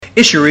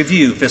Issue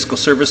Review, Fiscal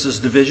Services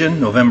Division,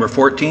 November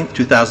 14,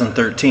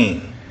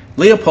 2013.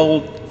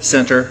 Leopold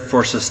Center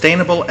for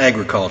Sustainable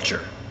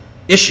Agriculture.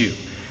 Issue.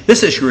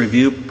 This issue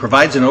review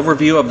provides an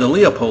overview of the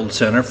Leopold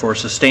Center for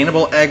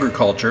Sustainable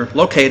Agriculture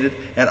located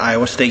at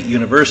Iowa State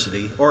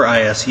University, or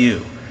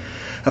ISU.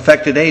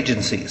 Affected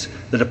agencies: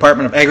 the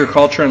Department of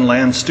Agriculture and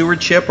Land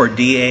Stewardship, or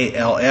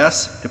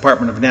DALS,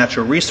 Department of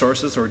Natural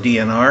Resources, or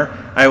DNR,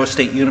 Iowa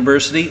State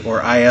University, or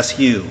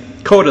ISU.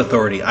 Code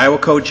Authority, Iowa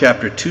Code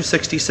Chapter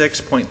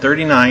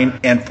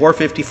 266.39 and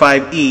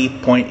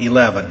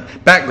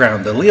 455E.11.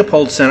 Background: the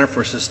Leopold Center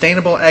for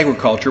Sustainable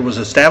Agriculture was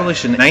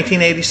established in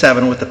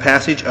 1987 with the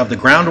passage of the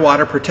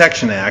Groundwater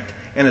Protection Act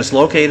and is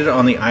located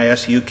on the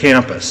ISU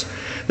campus.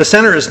 The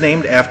center is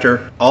named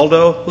after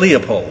Aldo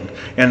Leopold,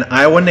 an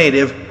Iowa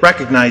native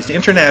recognized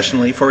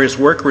internationally for his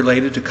work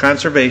related to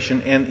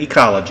conservation and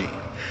ecology.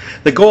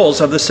 The goals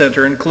of the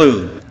center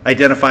include: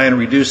 identify and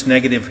reduce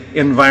negative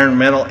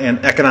environmental and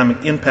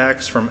economic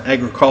impacts from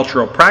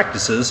agricultural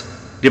practices,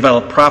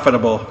 develop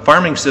profitable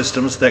farming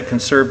systems that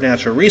conserve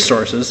natural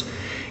resources,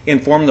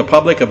 inform the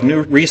public of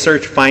new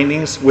research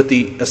findings with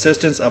the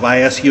assistance of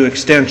ISU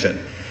Extension.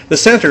 The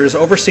center is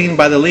overseen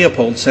by the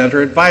Leopold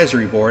Center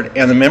Advisory Board,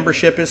 and the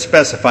membership is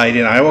specified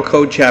in Iowa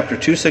Code Chapter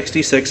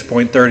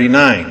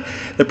 266.39.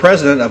 The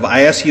president of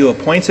ISU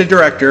appoints a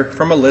director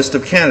from a list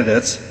of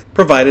candidates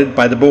provided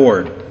by the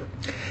board.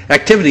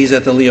 Activities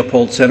at the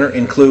Leopold Center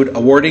include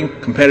awarding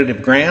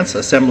competitive grants,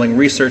 assembling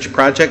research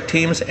project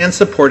teams, and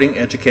supporting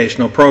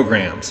educational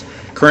programs.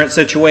 Current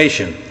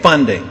situation: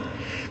 funding.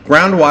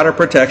 Groundwater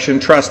Protection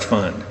Trust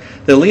Fund.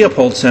 The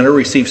Leopold Center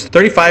receives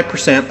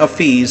 35% of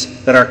fees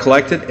that are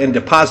collected and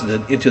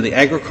deposited into the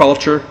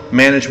Agriculture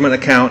Management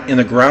Account in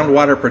the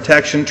Groundwater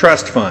Protection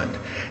Trust Fund.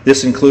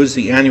 This includes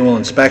the annual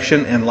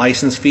inspection and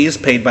license fees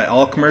paid by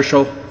all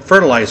commercial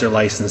fertilizer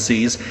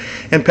licensees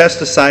and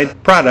pesticide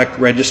product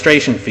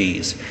registration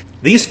fees.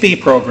 These fee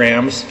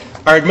programs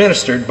are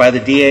administered by the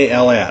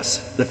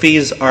DALS. The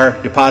fees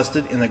are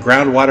deposited in the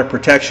Groundwater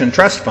Protection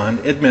Trust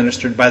Fund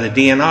administered by the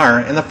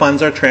DNR, and the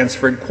funds are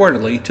transferred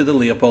quarterly to the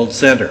Leopold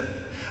Center.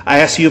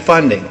 ISU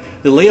funding.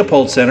 The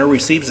Leopold Center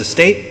receives a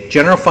state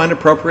general fund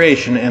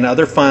appropriation and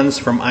other funds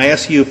from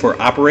ISU for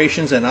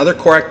operations and other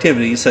core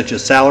activities such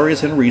as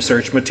salaries and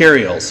research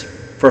materials.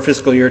 For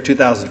fiscal year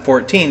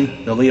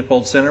 2014, the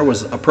Leopold Center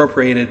was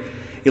appropriated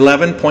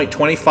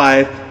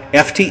 11.25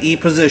 FTE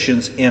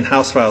positions in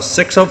House File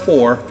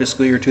 604,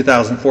 fiscal year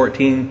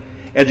 2014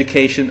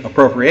 Education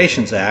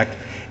Appropriations Act,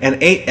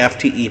 and 8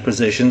 FTE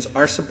positions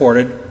are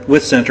supported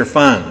with center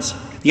funds.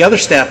 The other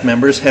staff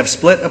members have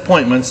split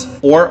appointments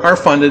or are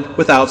funded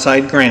with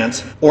outside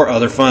grants or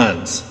other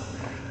funds.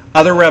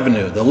 Other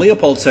revenue. The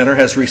Leopold Center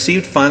has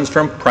received funds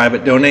from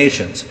private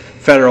donations.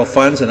 Federal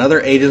funds and other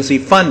agency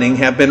funding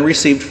have been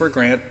received for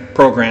grant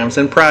programs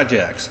and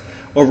projects.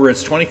 Over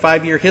its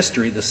 25-year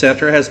history, the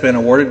center has been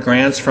awarded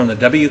grants from the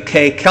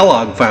W.K.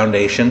 Kellogg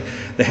Foundation,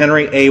 the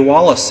Henry A.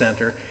 Wallace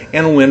Center,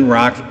 and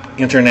Windrock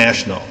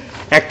International.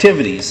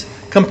 Activities.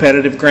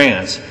 Competitive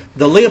grants.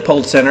 The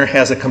Leopold Center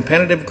has a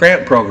competitive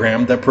grant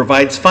program that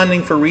provides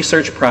funding for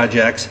research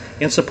projects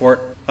in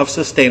support of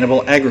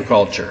sustainable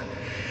agriculture.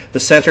 The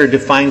center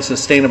defines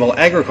sustainable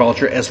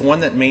agriculture as one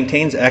that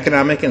maintains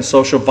economic and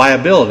social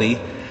viability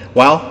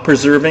while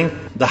preserving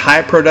the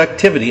high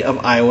productivity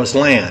of Iowa's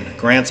land.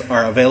 Grants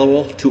are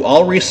available to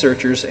all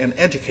researchers and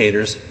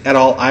educators at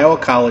all Iowa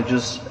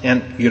colleges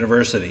and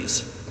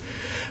universities.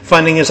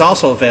 Funding is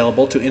also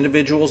available to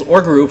individuals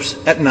or groups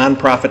at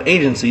nonprofit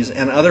agencies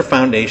and other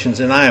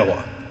foundations in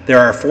Iowa. There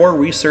are 4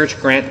 research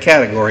grant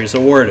categories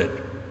awarded.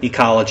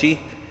 Ecology.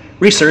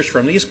 Research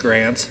from these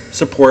grants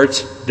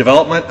supports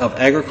development of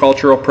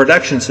agricultural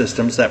production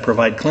systems that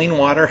provide clean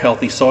water,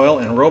 healthy soil,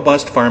 and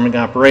robust farming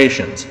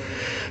operations.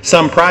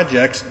 Some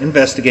projects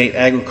investigate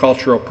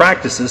agricultural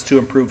practices to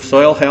improve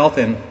soil health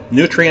and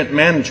nutrient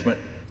management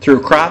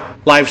through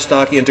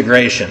crop-livestock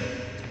integration.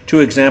 2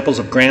 examples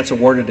of grants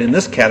awarded in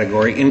this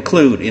category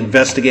include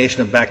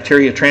investigation of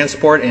bacteria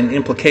transport and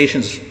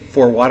implications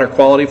for water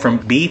quality from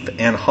beef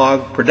and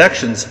hog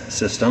production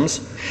systems,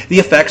 the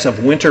effects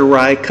of winter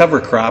rye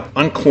cover crop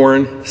on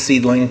corn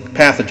seedling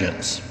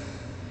pathogens.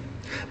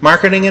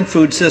 Marketing and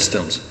food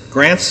systems.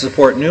 Grants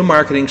support new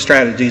marketing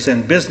strategies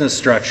and business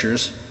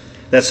structures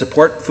that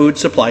support food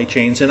supply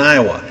chains in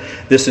Iowa.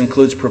 This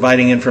includes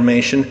providing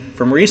information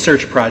from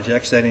research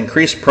projects that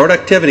increase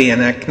productivity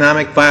and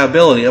economic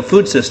viability of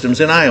food systems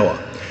in Iowa.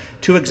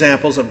 2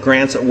 examples of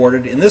grants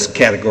awarded in this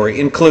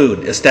category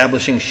include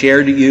establishing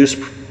shared use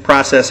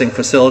processing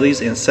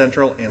facilities in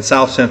central and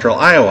south central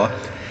Iowa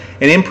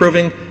and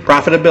improving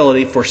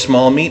profitability for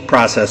small meat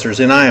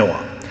processors in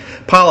Iowa.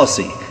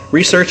 Policy.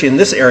 Research in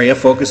this area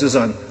focuses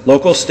on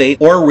local,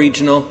 state, or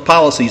regional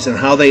policies and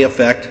how they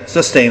affect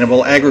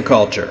sustainable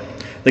agriculture.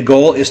 The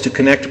goal is to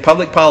connect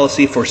public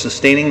policy for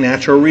sustaining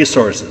natural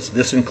resources.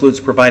 This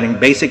includes providing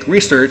basic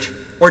research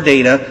or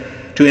data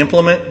to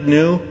implement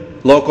new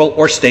local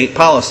or state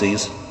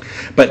policies,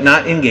 but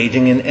not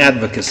engaging in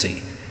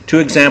advocacy. 2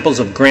 examples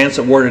of grants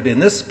awarded in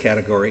this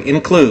category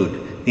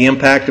include the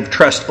impact of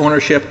trust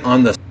ownership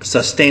on the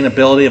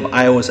sustainability of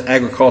Iowa's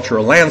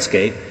agricultural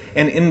landscape,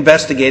 and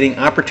investigating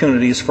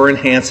opportunities for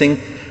enhancing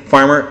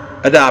farmer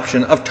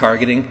adoption of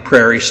targeting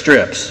prairie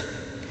strips.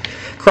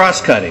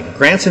 Cross-cutting.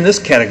 Grants in this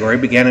category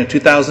began in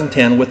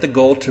 2010 with the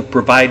goal to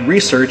provide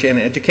research and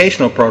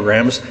educational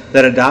programs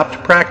that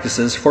adopt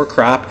practices for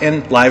crop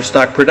and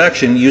livestock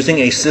production using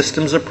a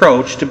systems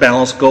approach to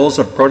balance goals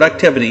of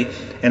productivity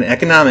and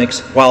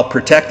economics while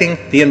protecting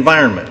the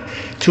environment.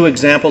 Two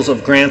examples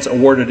of grants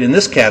awarded in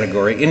this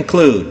category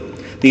include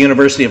the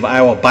University of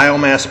Iowa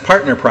Biomass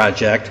Partner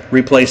Project,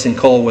 replacing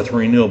coal with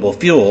renewable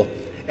fuel,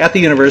 at the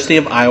University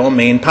of Iowa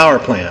Main Power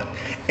Plant,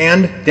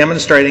 and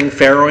demonstrating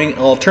farrowing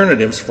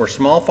alternatives for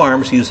small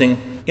farms using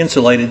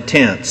insulated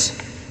tents.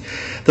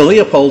 The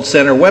Leopold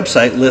Center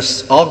website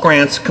lists all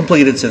grants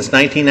completed since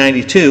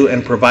 1992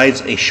 and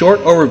provides a short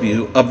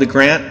overview of the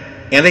grant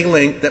and a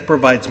link that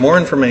provides more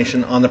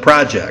information on the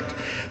project.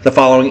 The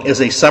following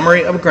is a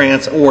summary of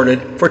grants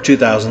awarded for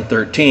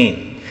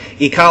 2013.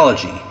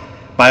 Ecology.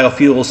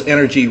 Biofuels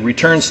Energy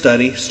Return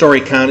Study, Story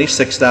County,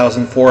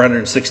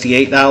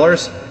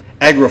 $6,468.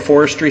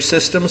 Agroforestry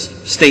Systems,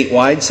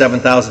 statewide,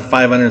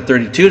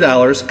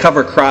 $7,532.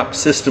 Cover Crop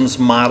Systems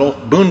Model,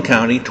 Boone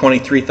County,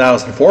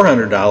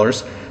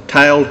 $23,400.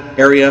 Tiled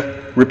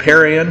Area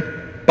Riparian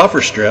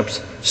Buffer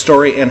Strips,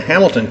 Story and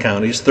Hamilton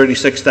Counties,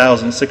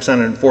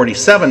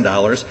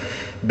 $36,647.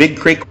 Big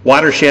Creek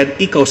Watershed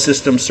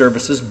Ecosystem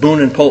Services,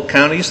 Boone and Polk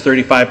Counties,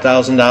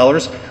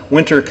 $35,000.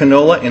 Winter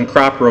Canola and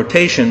Crop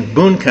Rotation,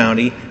 Boone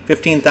County,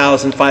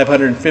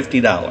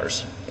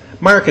 $15,550.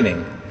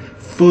 Marketing.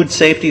 Food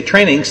Safety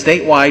Training,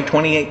 statewide,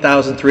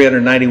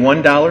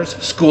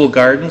 $28,391. School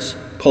Gardens,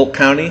 Polk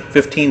County,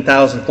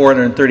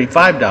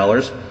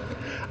 $15,435.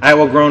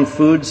 Iowa Grown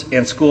Foods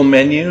and School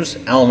Menus,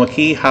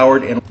 Alameda,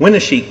 Howard, and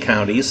Winneshiek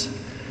Counties,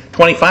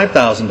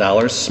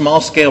 $25,000. Small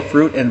Scale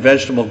Fruit and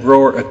Vegetable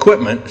Grower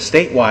Equipment,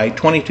 statewide,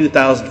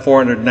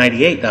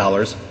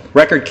 $22,498.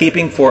 Record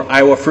Keeping for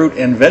Iowa Fruit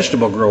and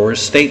Vegetable Growers,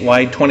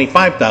 statewide,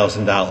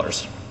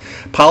 $25,000.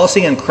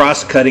 Policy and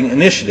Cross-Cutting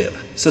Initiative,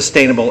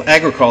 Sustainable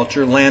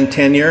Agriculture, Land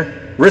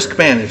Tenure, Risk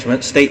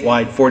Management,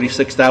 statewide,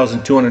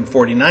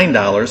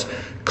 $46,249.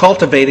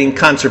 Cultivating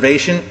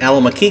Conservation,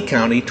 Alameda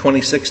County,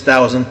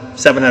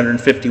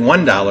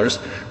 $26,751.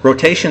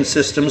 Rotation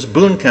Systems,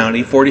 Boone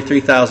County,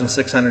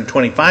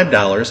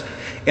 $43,625.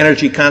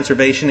 Energy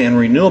Conservation and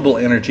Renewable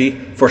Energy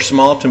for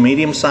Small to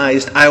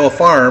Medium-Sized Iowa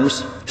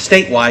Farms,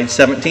 statewide,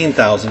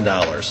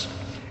 $17,000.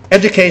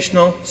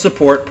 Educational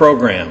Support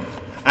Program.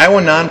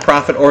 Iowa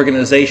nonprofit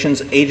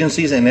organizations,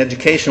 agencies, and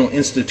educational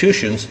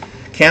institutions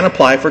can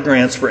apply for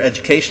grants for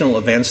educational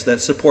events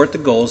that support the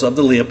goals of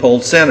the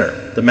Leopold Center.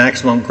 The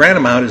maximum grant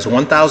amount is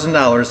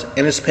 $1,000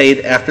 and is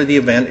paid after the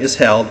event is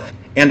held,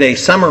 and a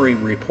summary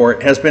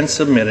report has been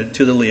submitted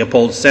to the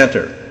Leopold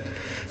Center.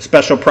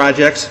 Special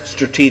projects,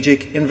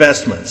 strategic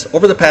investments.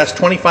 Over the past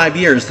 25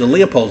 years, the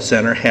Leopold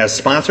Center has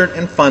sponsored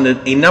and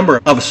funded a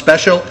number of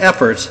special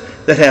efforts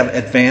that have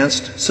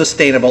advanced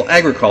sustainable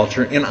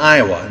agriculture in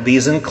Iowa.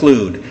 These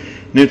include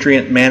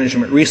nutrient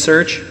management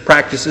research,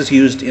 practices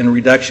used in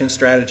reduction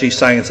strategy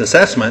science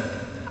assessment,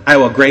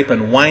 Iowa Grape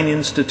and Wine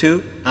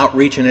Institute,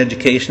 outreach and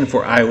education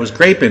for Iowa's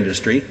grape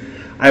industry,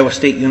 Iowa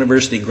State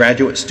University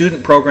Graduate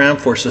Student Program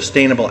for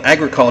Sustainable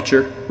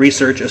Agriculture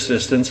Research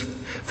Assistance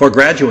for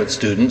graduate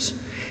students,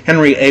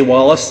 Henry A.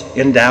 Wallace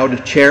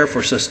Endowed Chair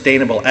for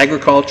Sustainable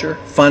Agriculture,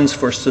 Funds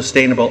for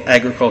Sustainable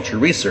Agriculture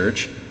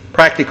Research,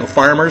 Practical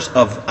Farmers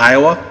of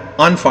Iowa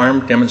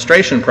on-farm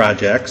demonstration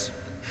projects,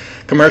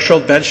 commercial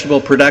vegetable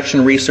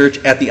production research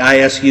at the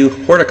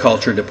ISU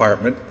Horticulture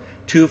Department,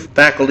 2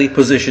 faculty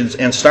positions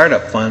and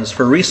startup funds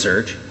for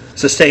research,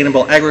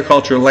 Sustainable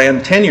Agriculture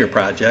Land Tenure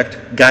Project,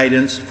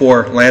 guidance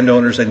for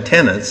landowners and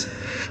tenants,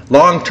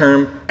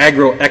 long-term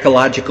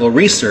agroecological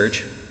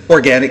research,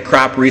 organic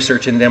crop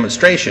research and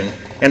demonstration,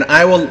 and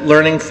Iowa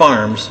Learning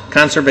Farms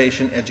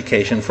conservation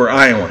education for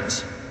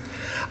Iowans.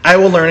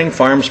 Iowa Learning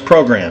Farms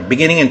program.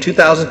 Beginning in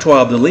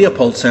 2012, the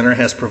Leopold Center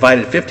has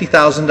provided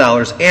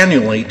 $50,000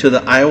 annually to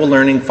the Iowa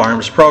Learning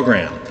Farms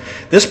program.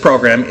 This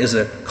program is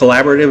a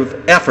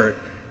collaborative effort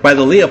by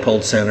the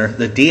Leopold Center,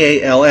 the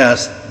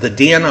DALS, the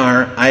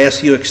DNR,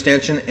 ISU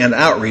Extension and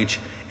Outreach,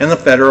 and the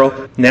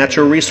Federal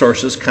Natural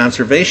Resources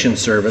Conservation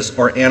Service,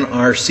 or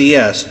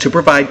NRCS, to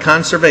provide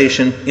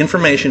conservation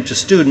information to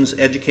students,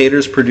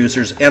 educators,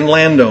 producers, and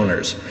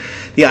landowners.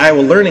 The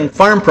Iowa Learning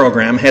Farm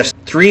program has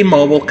 3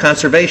 mobile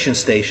conservation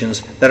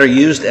stations that are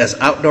used as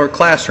outdoor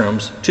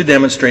classrooms to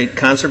demonstrate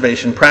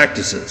conservation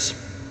practices.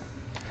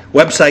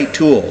 Website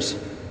tools.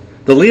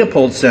 The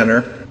Leopold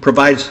Center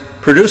provides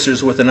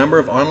producers with a number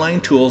of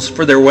online tools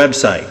for their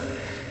website.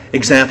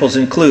 Examples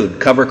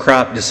include Cover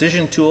Crop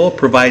Decision Tool,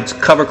 provides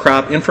cover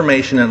crop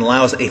information and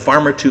allows a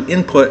farmer to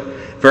input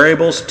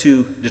variables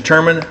to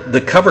determine the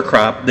cover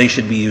crop they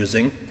should be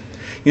using.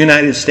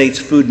 United States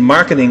Food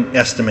Marketing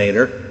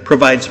Estimator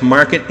provides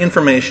market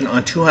information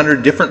on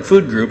 200 different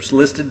food groups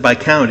listed by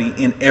county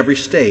in every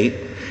state.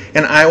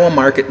 And Iowa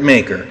Market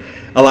Maker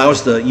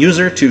allows the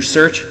user to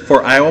search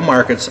for Iowa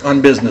markets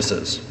on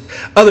businesses.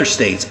 Other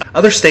states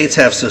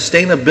have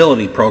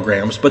sustainability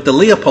programs, but the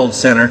Leopold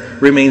Center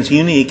remains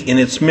unique in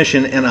its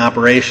mission and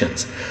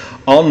operations.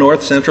 All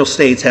North Central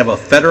states have a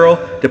federal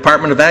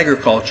Department of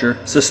Agriculture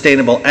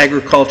Sustainable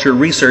Agriculture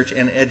Research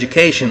and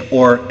Education,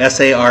 or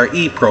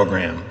SARE,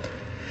 program.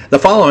 The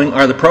following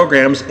are the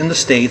programs in the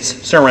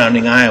states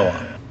surrounding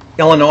Iowa.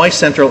 Illinois,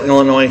 Central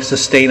Illinois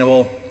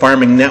Sustainable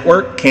Farming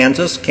Network,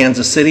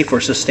 Kansas City for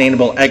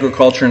Sustainable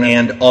Agriculture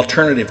and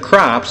Alternative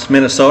Crops,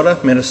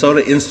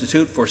 Minnesota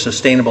Institute for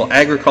Sustainable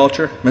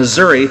Agriculture,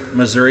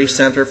 Missouri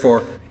Center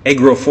for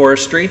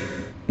Agroforestry,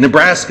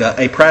 Nebraska,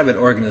 a private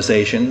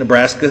organization,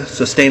 Nebraska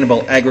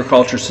Sustainable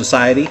Agriculture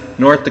Society,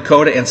 North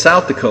Dakota and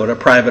South Dakota,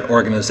 private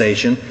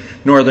organization,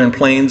 Northern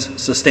Plains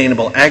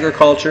Sustainable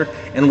Agriculture,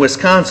 and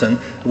Wisconsin,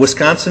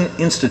 Wisconsin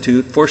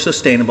Institute for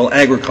Sustainable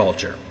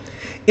Agriculture.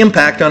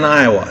 Impact on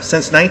Iowa.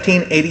 Since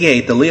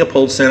 1988, the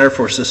Leopold Center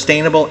for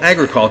Sustainable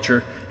Agriculture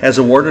has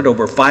awarded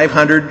over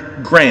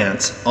 500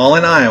 grants, all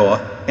in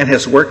Iowa, and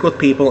has worked with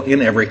people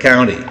in every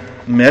county.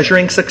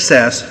 Measuring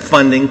success,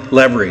 funding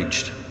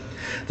leveraged.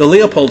 The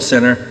Leopold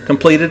Center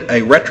completed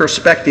a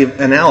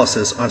retrospective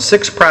analysis on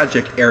 6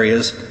 project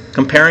areas,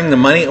 comparing the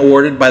money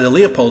awarded by the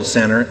Leopold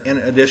Center and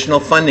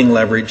additional funding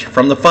leverage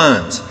from the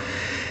funds.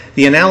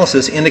 The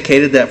analysis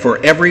indicated that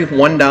for every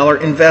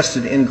 $1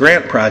 invested in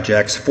grant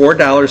projects,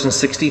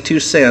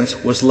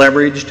 $4.62 was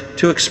leveraged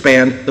to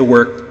expand the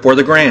work for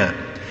the grant.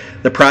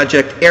 The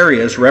project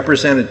areas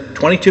represented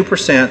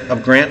 22%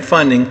 of grant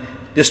funding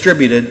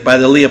distributed by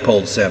the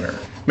Leopold Center.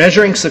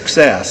 Measuring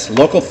success,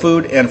 local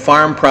food and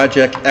farm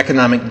project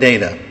economic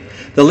data.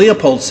 The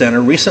Leopold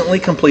Center recently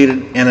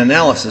completed an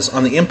analysis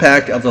on the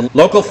impact of the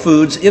local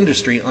foods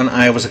industry on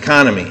Iowa's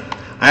economy.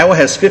 Iowa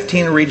has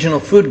 15 regional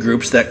food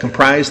groups that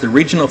comprise the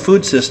Regional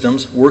Food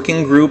Systems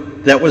Working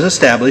Group that was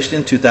established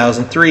in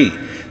 2003.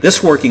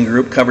 This working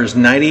group covers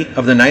 90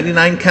 of the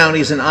 99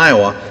 counties in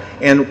Iowa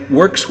and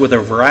works with a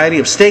variety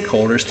of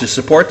stakeholders to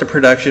support the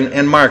production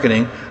and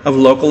marketing of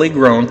locally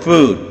grown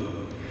food.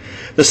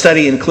 The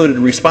study included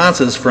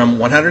responses from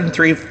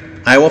 103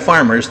 Iowa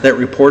farmers that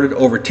reported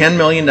over $10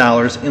 million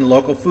in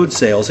local food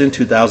sales in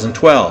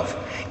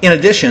 2012. In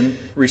addition,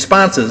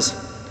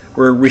 responses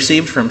were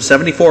received from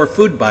 74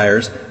 food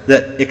buyers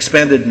that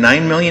expended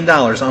 $9 million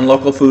on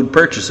local food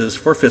purchases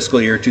for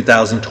fiscal year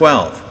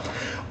 2012.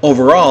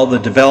 Overall, the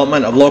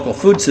development of local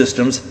food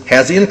systems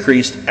has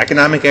increased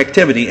economic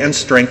activity and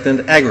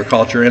strengthened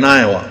agriculture in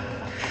Iowa.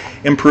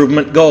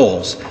 Improvement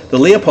goals. The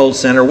Leopold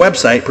Center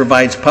website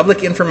provides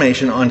public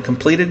information on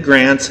completed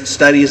grants,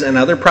 studies, and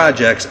other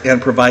projects, and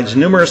provides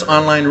numerous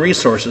online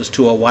resources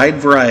to a wide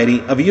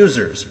variety of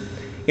users.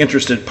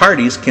 Interested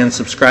parties can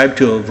subscribe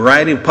to a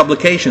variety of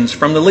publications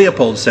from the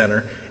Leopold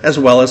Center, as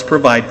well as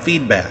provide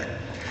feedback.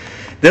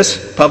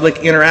 This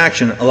public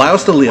interaction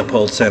allows the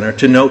Leopold Center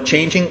to note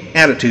changing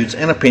attitudes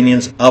and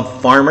opinions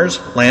of farmers,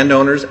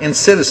 landowners, and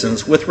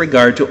citizens with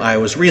regard to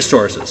Iowa's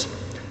resources.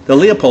 The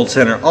Leopold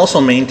Center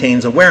also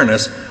maintains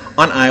awareness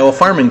on Iowa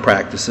farming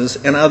practices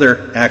and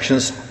other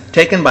actions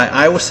taken by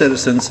Iowa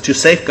citizens to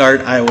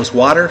safeguard Iowa's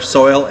water,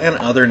 soil, and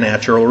other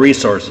natural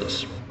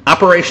resources.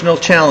 Operational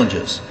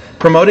challenges.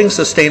 Promoting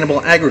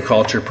sustainable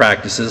agriculture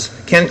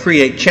practices can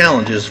create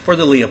challenges for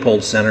the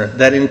Leopold Center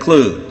that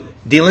include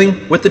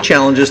dealing with the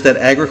challenges that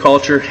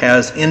agriculture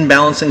has in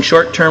balancing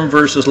short-term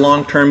versus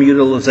long-term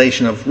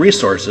utilization of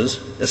resources,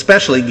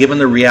 especially given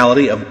the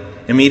reality of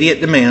immediate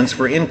demands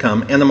for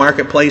income and the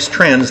marketplace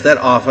trends that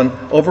often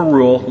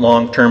overrule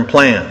long-term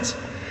plans.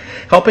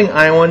 Helping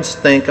Iowans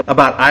think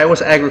about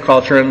Iowa's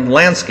agriculture and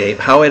landscape,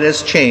 how it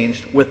has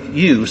changed with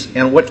use,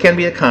 and what can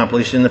be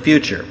accomplished in the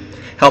future.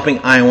 Helping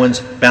Iowans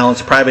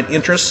balance private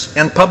interests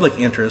and public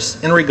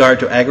interests in regard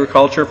to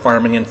agriculture,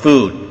 farming, and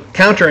food.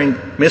 Countering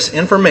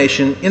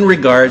misinformation in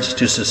regards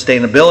to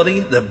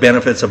sustainability, the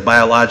benefits of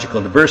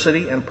biological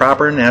diversity, and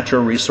proper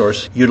natural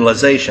resource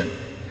utilization.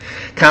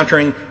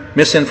 Countering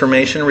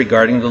misinformation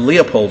regarding the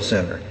Leopold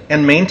Center,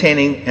 and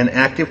maintaining an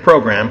active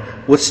program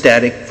with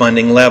static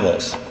funding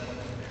levels.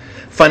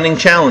 Funding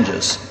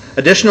challenges.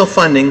 Additional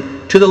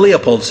funding to the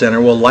Leopold Center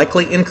will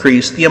likely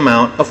increase the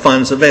amount of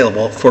funds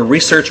available for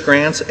research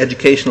grants,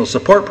 educational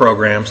support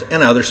programs,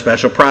 and other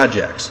special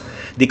projects.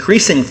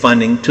 Decreasing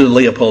funding to the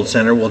Leopold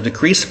Center will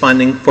decrease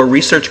funding for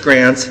research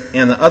grants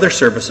and the other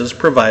services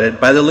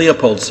provided by the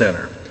Leopold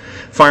Center.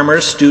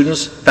 Farmers,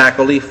 students,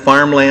 faculty,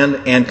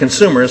 farmland, and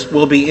consumers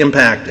will be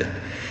impacted.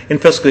 In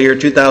fiscal year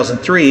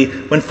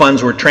 2003, when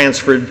funds were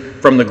transferred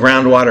from the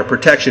Groundwater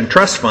Protection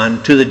Trust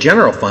Fund to the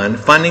General Fund,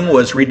 funding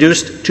was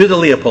reduced to the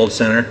Leopold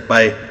Center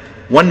by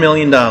 $1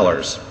 million.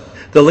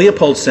 The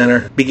Leopold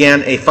Center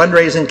began a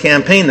fundraising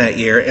campaign that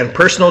year, and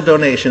personal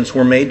donations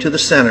were made to the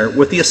center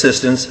with the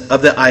assistance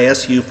of the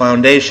ISU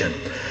Foundation.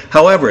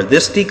 However,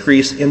 this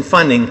decrease in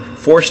funding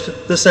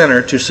forced the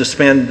center to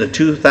suspend the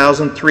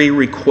 2003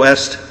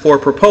 request for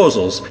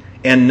proposals,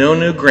 and no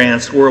new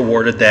grants were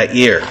awarded that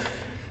year.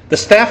 The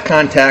staff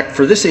contact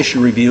for this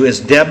issue review is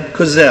Deb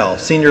Kozel,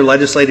 Senior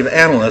Legislative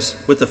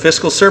Analyst with the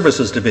Fiscal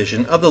Services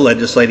Division of the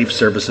Legislative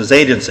Services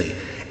Agency,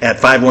 at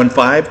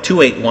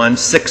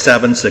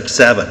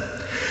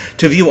 515-281-6767.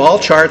 To view all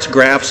charts,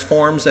 graphs,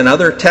 forms, and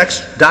other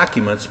text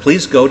documents,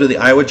 please go to the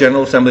Iowa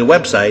General Assembly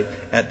website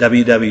at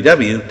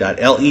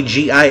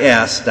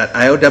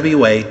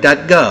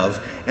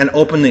www.legis.iowa.gov and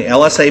open the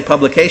LSA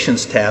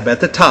Publications tab at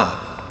the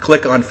top.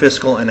 Click on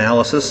Fiscal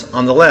Analysis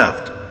on the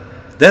left.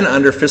 Then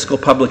under Fiscal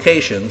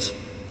Publications,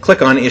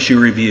 click on Issue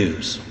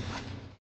Reviews.